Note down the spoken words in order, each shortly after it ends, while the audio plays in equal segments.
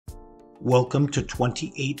Welcome to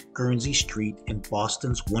 28 Guernsey Street in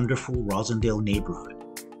Boston's wonderful Roslindale neighborhood.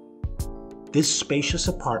 This spacious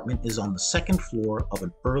apartment is on the second floor of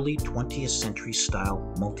an early 20th century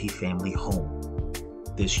style multifamily home.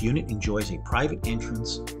 This unit enjoys a private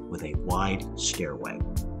entrance with a wide stairway.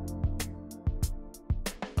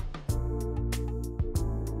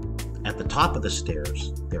 At the top of the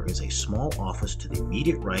stairs, there is a small office to the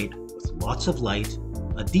immediate right with lots of light,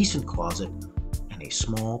 a decent closet, and a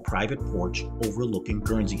small private porch overlooking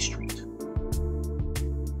Guernsey Street.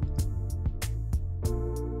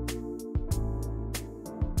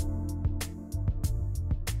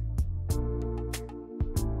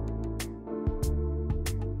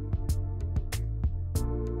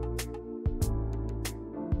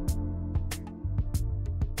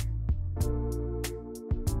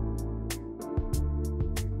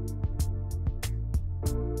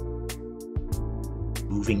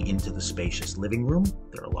 Moving into the spacious living room,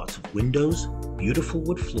 there are lots of windows, beautiful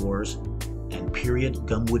wood floors, and period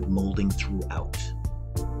gumwood molding throughout.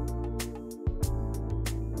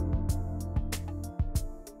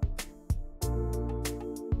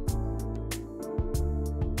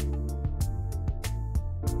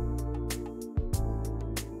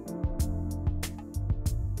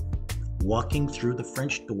 Walking through the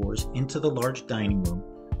French doors into the large dining room,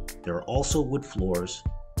 there are also wood floors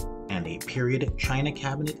and a period china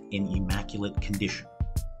cabinet in immaculate condition.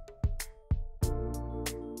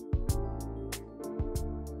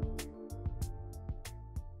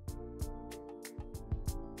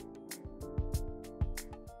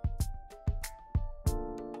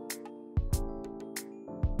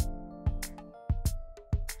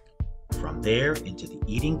 From there into the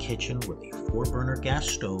eating kitchen with a 4-burner gas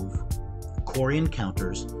stove, corian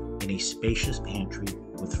counters, and a spacious pantry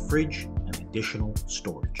with fridge and additional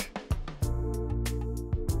storage.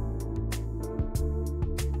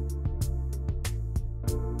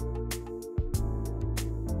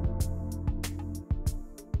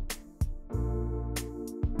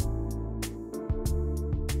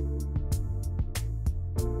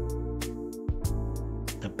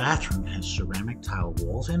 The bathroom has ceramic tile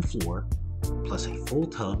walls and floor, plus a full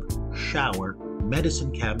tub, shower,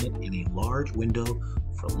 medicine cabinet, and a large window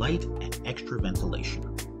for light and extra ventilation.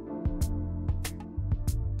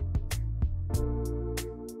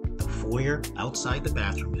 The foyer outside the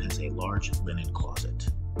bathroom has a large linen closet.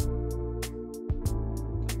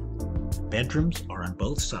 Bedrooms are on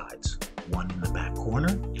both sides, one in the back corner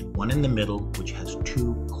and one in the middle, which has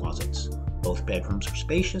 2 closets. Both bedrooms are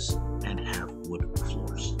spacious and have wood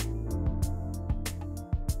floors.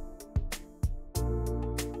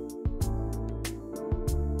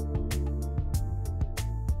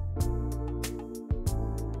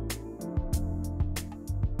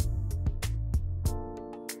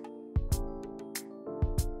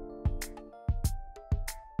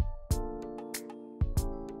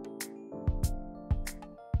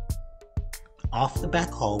 Off the back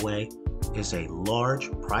hallway is a large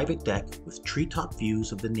private deck with treetop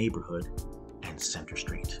views of the neighborhood and Center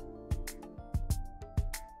Street.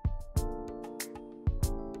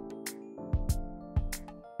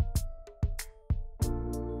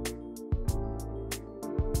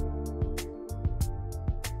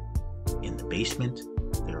 In the basement,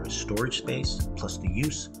 there is storage space plus the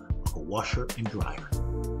use of a washer and dryer.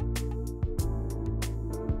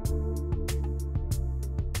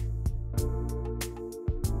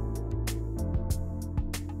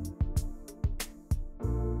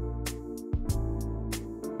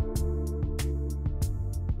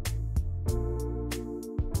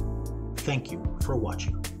 Thank you for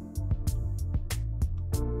watching.